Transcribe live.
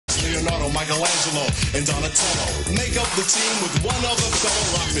Leonardo, Michelangelo, and Donatello make up the team with one other fellow,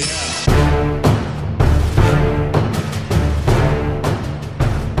 Raphael.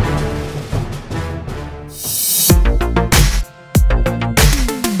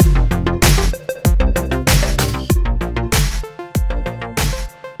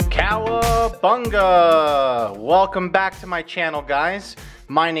 Bunga! Welcome back to my channel, guys.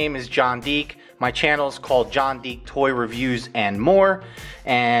 My name is John Deek. My channel is called John Deek Toy Reviews and More.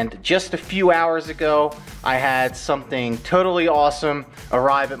 And just a few hours ago, I had something totally awesome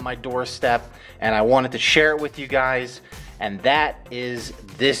arrive at my doorstep, and I wanted to share it with you guys. And that is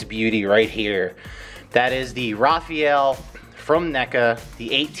this beauty right here. That is the Raphael from Neca, the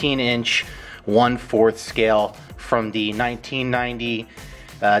 18-inch 1/4 scale from the 1990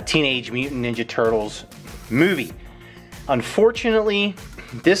 Teenage Mutant Ninja Turtles movie. Unfortunately,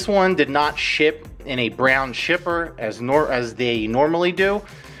 this one did not ship in a brown shipper as they normally do,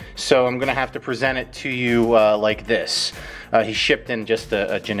 so I'm gonna have to present it to you like this. He shipped in just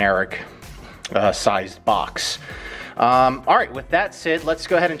a generic sized box. Alright, with that said, let's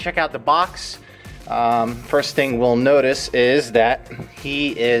go ahead and check out the box. First thing we'll notice is that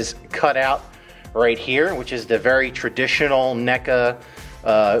he is cut out right here, which is the very traditional NECA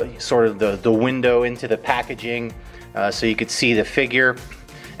sort of the window into the packaging, so you could see the figure.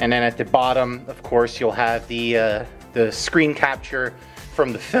 And then at the bottom, of course, you'll have the screen capture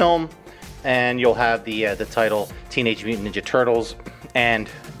from the film, and you'll have the title Teenage Mutant Ninja Turtles and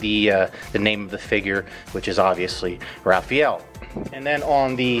the name of the figure, which is obviously Raphael. And then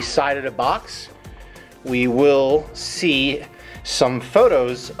on the side of the box, we will see some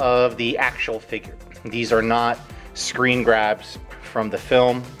photos of the actual figure. These are not screen grabs from the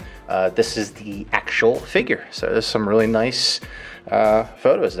film. This is the actual figure. So there's some really nice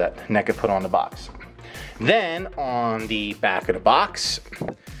photos that NECA put on the box. Then on the back of the box,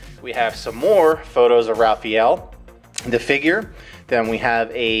 we have some more photos of Raphael, the figure. Then we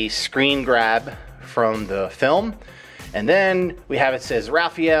have a screen grab from the film. And then we have it says,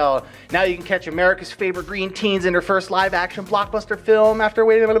 Raphael, now you can catch America's favorite green teens in their first live action blockbuster film after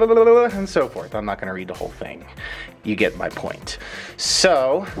waiting, and so forth. I'm not going to read the whole thing. You get my point.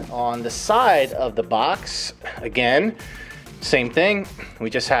 So on the side of the box, again, same thing. We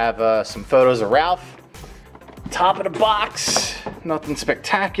just have some photos of Ralph. Top of the box, nothing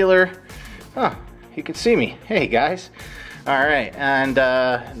spectacular. Huh, you can see me. Hey guys. All right, and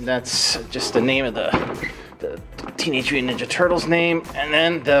that's just the name of the Teenage Mutant Ninja Turtles name. And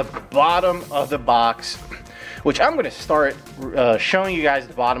then the bottom of the box, which I'm going to start showing you guys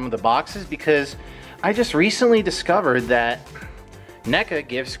the bottom of the boxes, because I just recently discovered that NECA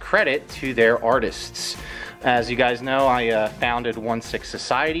gives credit to their artists. As you guys know, I founded 1/6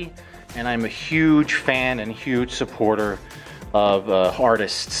 Society, and I'm a huge fan and huge supporter of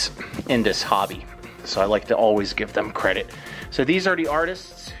artists in this hobby. So I like to always give them credit. So these are the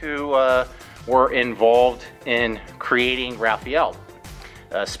artists who were involved in creating Raphael.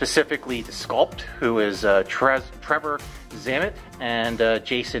 Specifically the sculpt, who is Trevor Zammit and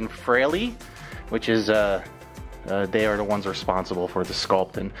Jason Fraley, which is they are the ones responsible for the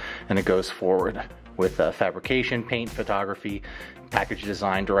sculpt, and it goes forward with fabrication, paint, photography, package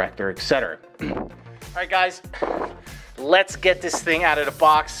design, director, etc. Alright guys, let's get this thing out of the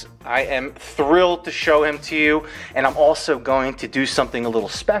box. I am thrilled to show him to you, and I'm also going to do something a little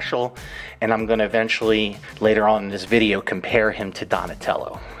special, and I'm going to eventually, later on in this video, compare him to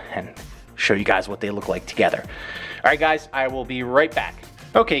Donatello and show you guys what they look like together. Alright guys, I will be right back.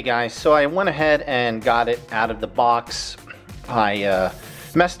 Okay guys, so I went ahead and got it out of the box. I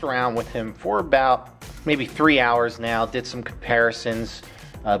messed around with him for about maybe 3 hours now, did some comparisons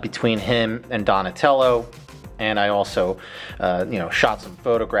between him and Donatello, and I also shot some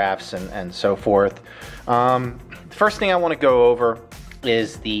photographs and so forth. The first thing I want to go over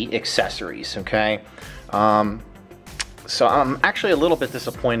is the accessories, okay? So I'm actually a little bit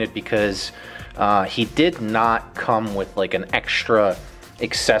disappointed because he did not come with like an extra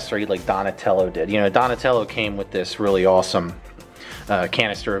accessory like Donatello did. You know, Donatello came with this really awesome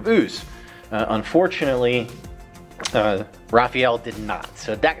canister of ooze. Unfortunately, Raphael did not,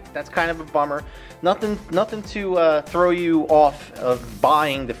 so that's kind of a bummer. Nothing to throw you off of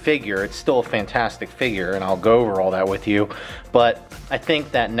buying the figure. It's still a fantastic figure, and I'll go over all that with you. But I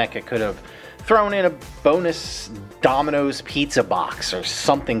think that NECA could have thrown in a bonus Domino's pizza box or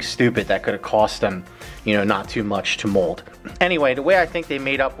something stupid that could have cost them, you know, not too much to mold. Anyway, the way I think they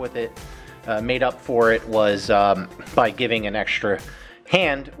made up for it was by giving an extra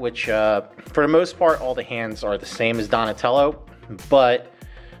hand, which for the most part all the hands are the same as Donatello, but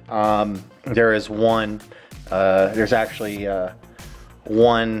there is one, there's actually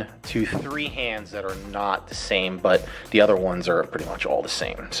 1, 2, 3 hands that are not the same, but the other ones are pretty much all the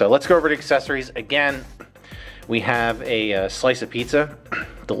same. So let's go over to accessories. Again, we have a slice of pizza,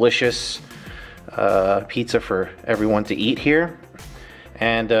 delicious pizza for everyone to eat here.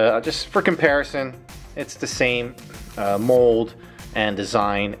 And just for comparison, it's the same mold and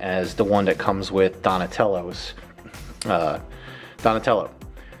design as the one that comes with Donatello's Donatello.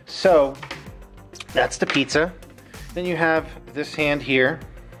 So that's the pizza. Then you have this hand here,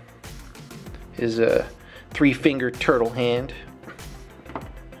 is a 3-finger turtle hand.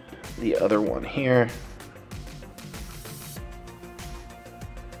 The other one here.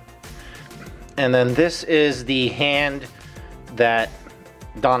 And then this is the hand that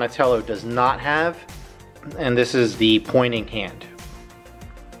Donatello does not have, and this is the pointing hand.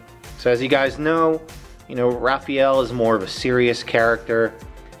 So as you guys know, Raphael is more of a serious character.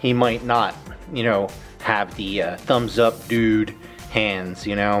 He might not, have the thumbs up dude hands,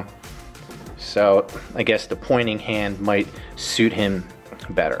 So I guess the pointing hand might suit him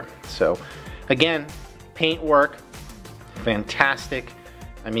better. So again, paint work, fantastic.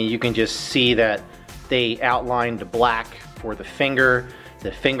 I mean, you can just see that they outlined the black for the finger.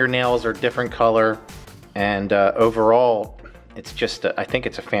 The fingernails are different color, and overall, it's just I think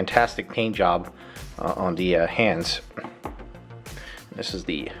it's a fantastic paint job on the hands. This is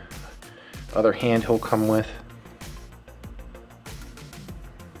the other hand he'll come with.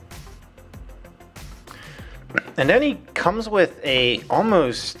 And then he comes with a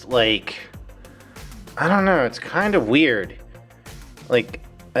almost like, I don't know, it's kind of weird, like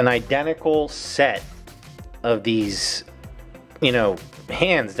an identical set of these,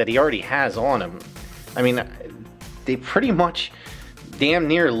 hands that he already has on him. I mean, they pretty much damn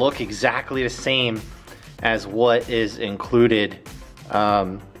near look exactly the same as what is included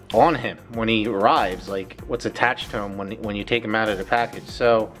on him when he arrives, like what's attached to him when you take him out of the package.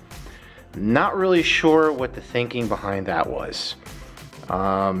 So not really sure what the thinking behind that was.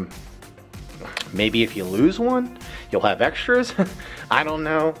 Maybe if you lose one, you'll have extras. I don't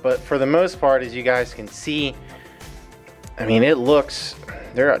know, but for the most part, as you guys can see, I mean, it looks,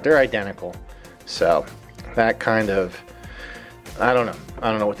 they're identical. So that kind of, I don't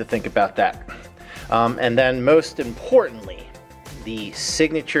know what to think about that. And then most importantly, the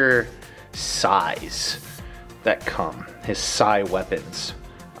signature size that come, his Psy weapons.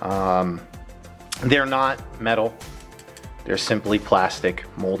 They're not metal, they're simply plastic,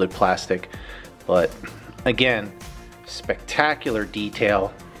 molded plastic, but again, spectacular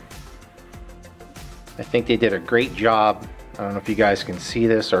detail. I think they did a great job. I don't know if you guys can see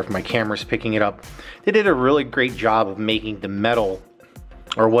this or if my camera's picking it up. They did a really great job of making the metal,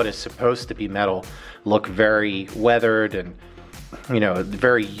 or what is supposed to be metal, look very weathered and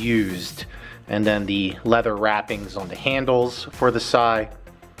very used. And then the leather wrappings on the handles for the Psy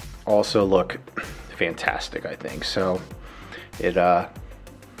also look fantastic, I think. So it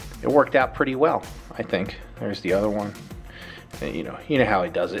worked out pretty well, I think. There's the other one. And you know how he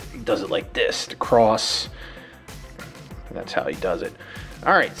does it. He does it like this, the cross. That's how he does it.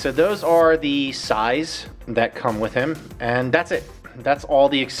 All right, so those are the Psys that come with him, and that's it. That's all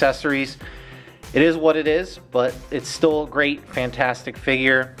the accessories. It is what it is, but it's still a great, fantastic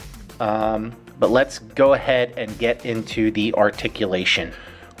figure. But let's go ahead and get into the articulation.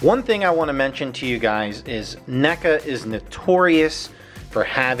 One thing I want to mention to you guys is Neca is notorious for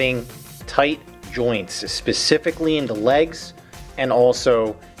having tight joints, specifically in the legs and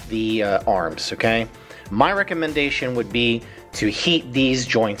also the arms, okay? My recommendation would be to heat these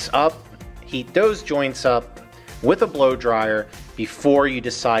joints up, heat those joints up with a blow dryer before you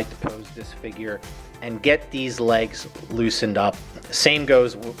decide to pose this figure and get these legs loosened up. Same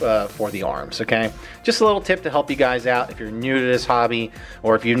goes for the arms, okay? Just a little tip to help you guys out if you're new to this hobby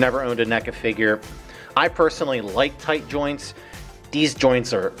or if you've never owned a Neca figure. I personally like tight joints. These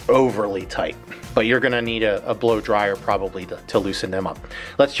joints are overly tight, but you're gonna need a blow dryer probably to loosen them up.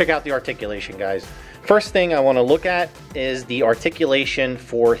 Let's check out the articulation, guys. First thing I wanna look at is the articulation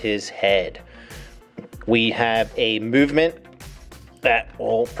for his head. We have a movement that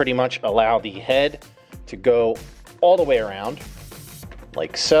will pretty much allow the head to go all the way around,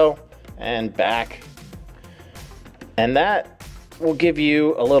 like so, and back. And that will give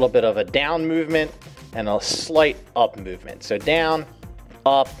you a little bit of a down movement and a slight up movement. So down,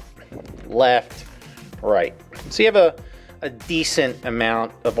 up, left, right. So you have a decent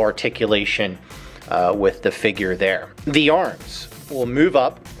amount of articulation with the figure there. The arms will move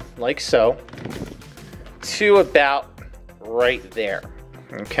up like so to about right there,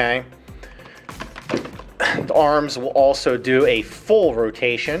 okay? The arms will also do a full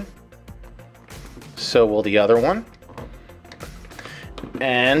rotation, so will the other one.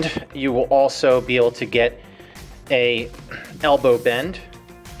 And you will also be able to get a elbow bend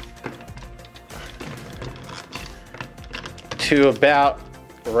to about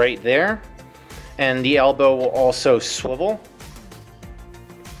right there. And the elbow will also swivel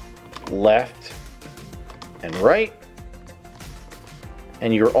left and right.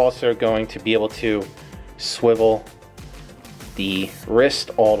 And you're also going to be able to swivel the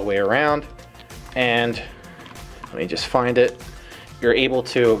wrist all the way around. And let me just find it. You're able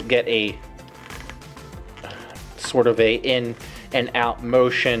to get a sort of a in and out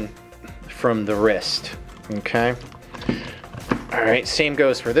motion from the wrist. Okay. All right, same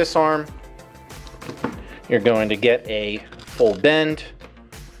goes for this arm. You're going to get a full bend,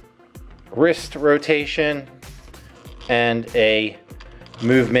 wrist rotation, and a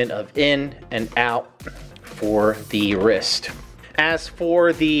movement of in and out for the wrist. As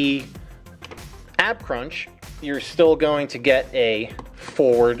for the ab crunch, you're still going to get a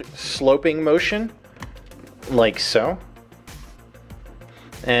forward sloping motion like so,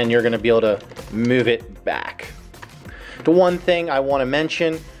 and you're going to be able to move it back. The one thing I want to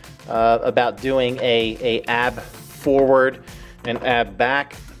mention about doing a ab forward and ab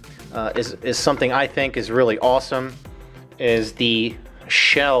back is something I think is really awesome, is the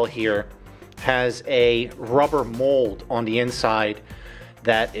shell here has a rubber mold on the inside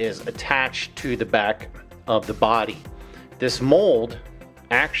that is attached to the back of the body. This mold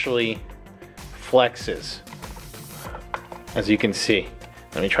actually flexes, as you can see.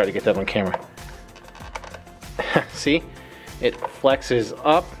 Let me try to get that on camera. See? It flexes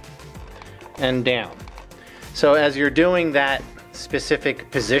up and down. So as you're doing that specific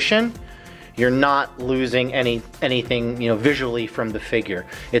position, you're not losing anything, you know, visually from the figure.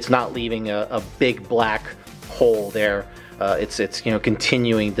 It's not leaving a big black hole there. It's you know,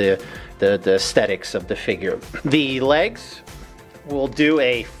 continuing the aesthetics of the figure. The legs will do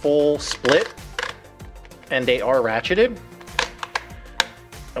a full split, and they are ratcheted,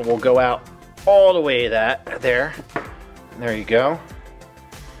 and we'll go out all the way there. There you go.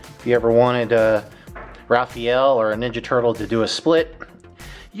 If you ever wanted Raphael or a Ninja Turtle to do a split,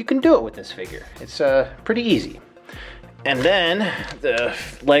 you can do it with this figure. It's pretty easy. And then the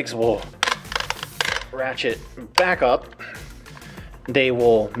legs will ratchet back up. They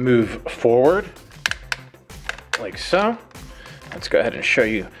will move forward like so. Let's go ahead and show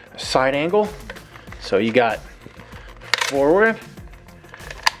you a side angle. So you got forward,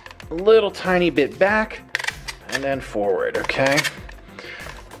 a little tiny bit back, and then forward, okay?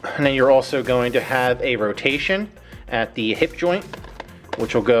 And then you're also going to have a rotation at the hip joint,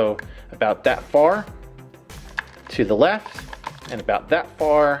 which will go about that far to the left and about that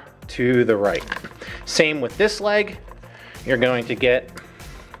far to the right. Same with this leg. You're going to get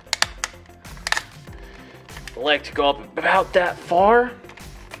the leg to go up about that far.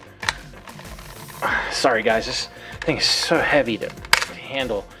 Sorry guys, this thing is so heavy to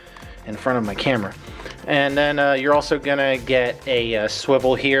handle in front of my camera. And then you're also gonna get a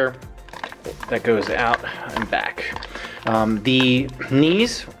swivel here that goes out and back. The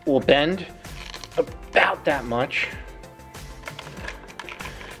knees will bend about that much,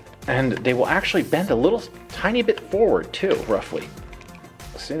 and they will actually bend a little tiny bit forward too, roughly.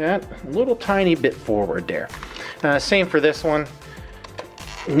 See that? A little tiny bit forward there. Same for this one.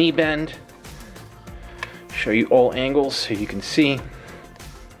 Knee bend. Show you all angles so you can see.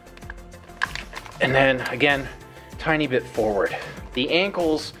 And then again, tiny bit forward. The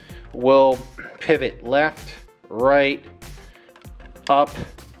ankles will pivot left, right, up,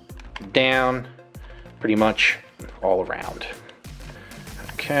 down, pretty much all around.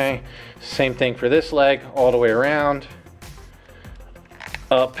 Okay, same thing for this leg, all the way around,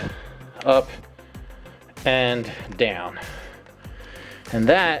 up, up, and down. And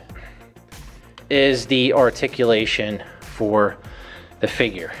that is the articulation for the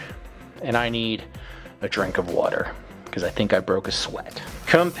figure. And I need a drink of water because I think I broke a sweat.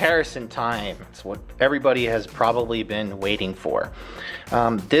 Comparison time. It's what everybody has probably been waiting for.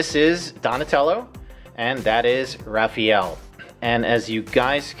 This is Donatello, and that is Raphael. And as you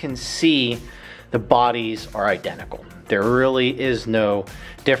guys can see, the bodies are identical. There really is no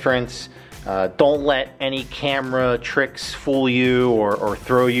difference. Don't let any camera tricks fool you or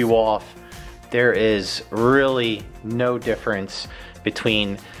throw you off. There is really no difference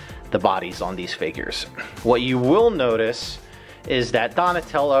between the bodies on these figures. What you will notice is that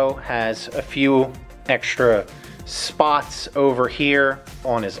Donatello has a few extra spots over here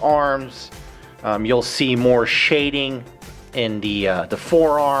on his arms. You'll see more shading in the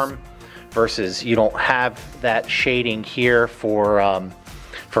forearm, versus you don't have that shading here for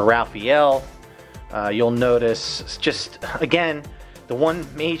Raphael. You'll notice just, again, the one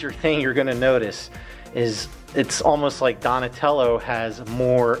major thing you're gonna notice is it's almost like Donatello has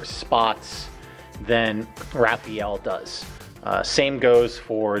more spots than Raphael does. Same goes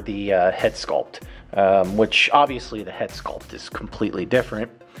for the head sculpt, which obviously the head sculpt is completely different.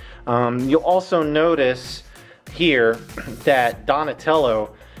 You'll also notice here that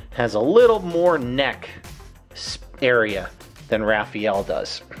Donatello has a little more neck area than Raphael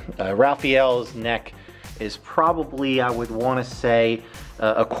does. Raphael's neck is probably, I would want to say,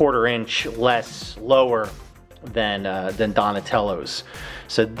 a 1/4 inch less lower than Donatello's.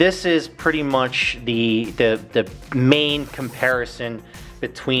 So this is pretty much the main comparison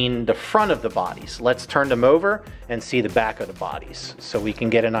between the front of the bodies. Let's turn them over and see the back of the bodies so we can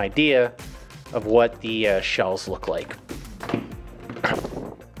get an idea of what the shells look like.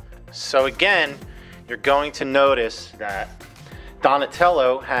 So again, you're going to notice that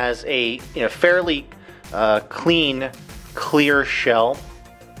Donatello has a fairly clean, clear shell,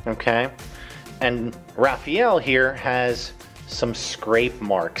 okay? And Raphael here has some scrape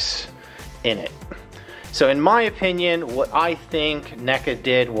marks in it. So in my opinion, what I think Neca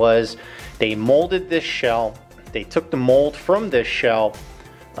did was they molded this shell, they took the mold from this shell,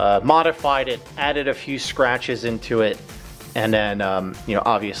 modified it, added a few scratches into it, and then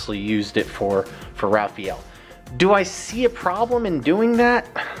obviously used it for Raphael. Do I see a problem in doing that?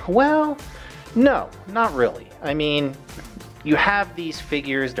 Well, no, not really. I mean, you have these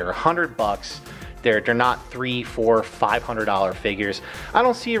figures, they're $100. They're not $300, $400, $500 figures. I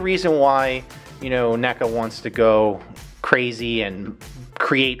don't see a reason why, Neca wants to go crazy and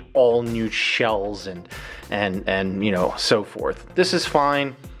create all new shells and so forth. This is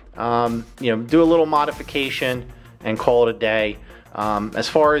fine. Do a little modification and call it a day. As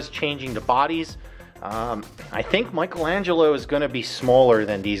far as changing the bodies, I think Michelangelo is going to be smaller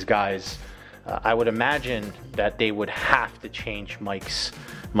than these guys. I would imagine that they would have to change Mike's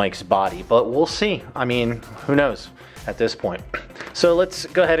body, but we'll see. I mean, who knows at this point. So let's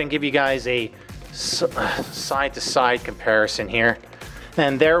go ahead and give you guys a side-to-side comparison here.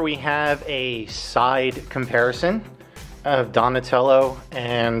 And there we have a side comparison of Donatello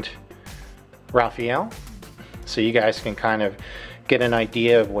and Raphael. So you guys can kind of get an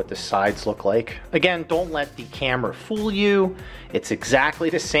idea of what the sides look like. Again, don't let the camera fool you. It's exactly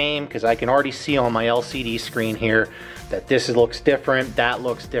the same, because I can already see on my LCD screen here that this looks different, that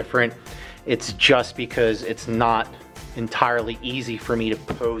looks different. It's just because it's not entirely easy for me to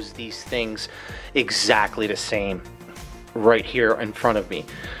pose these things exactly the same right here in front of me.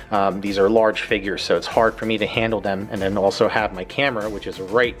 These are large figures, so it's hard for me to handle them, and then also have my camera, which is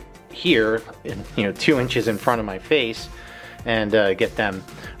right here, 2 inches in front of my face, and get them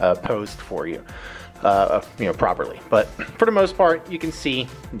posed for you, properly. But for the most part, you can see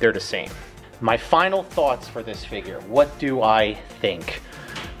they're the same. My final thoughts for this figure. What do I think?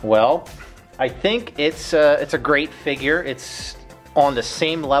 Well, I think it's a great figure. It's on the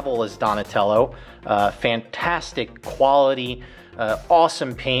same level as Donatello. Fantastic quality,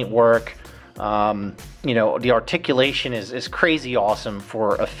 awesome paint work. The articulation is crazy awesome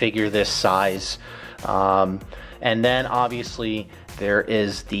for a figure this size. And then obviously there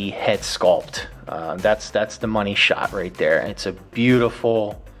is the head sculpt. That's the money shot right there. It's a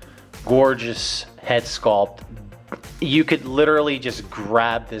beautiful, gorgeous head sculpt. You could literally just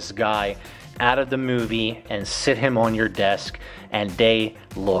grab this guy out of the movie and sit him on your desk, and they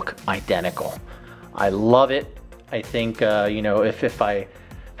look identical. I love it. I think, if I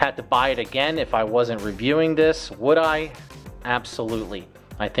had to buy it again, if I wasn't reviewing this, would I? Absolutely.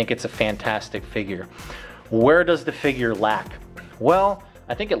 I think it's a fantastic figure. Where does the figure lack? Well,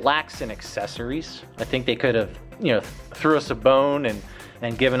 I think it lacks in accessories. I think they could have, threw us a bone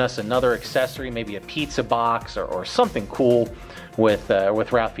and given us another accessory, maybe a pizza box or something cool with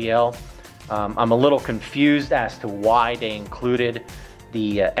Raphael. I'm a little confused as to why they included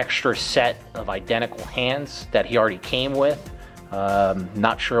the extra set of identical hands that he already came with.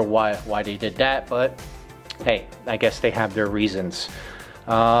 Not sure why they did that, but hey, I guess they have their reasons.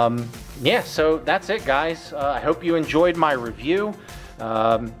 Yeah, so that's it, guys. I hope you enjoyed my review.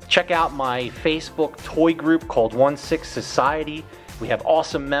 Check out my Facebook toy group called 1/6 Society. We have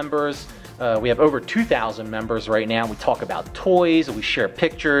awesome members. We have over 2,000 members right now. We talk about toys, we share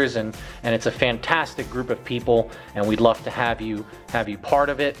pictures, and it's a fantastic group of people, and we'd love to have you part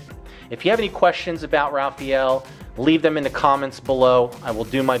of it. If you have any questions about Raphael, leave them in the comments below. I will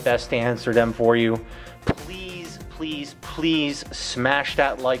do my best to answer them for you. Please, please, please smash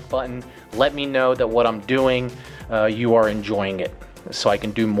that like button. Let me know that what I'm doing, you are enjoying it, so I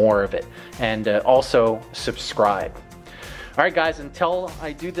can do more of it. And also subscribe. All right, guys, until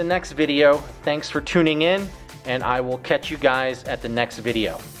I do the next video, thanks for tuning in, and I will catch you guys at the next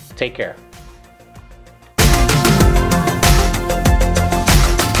video. Take care.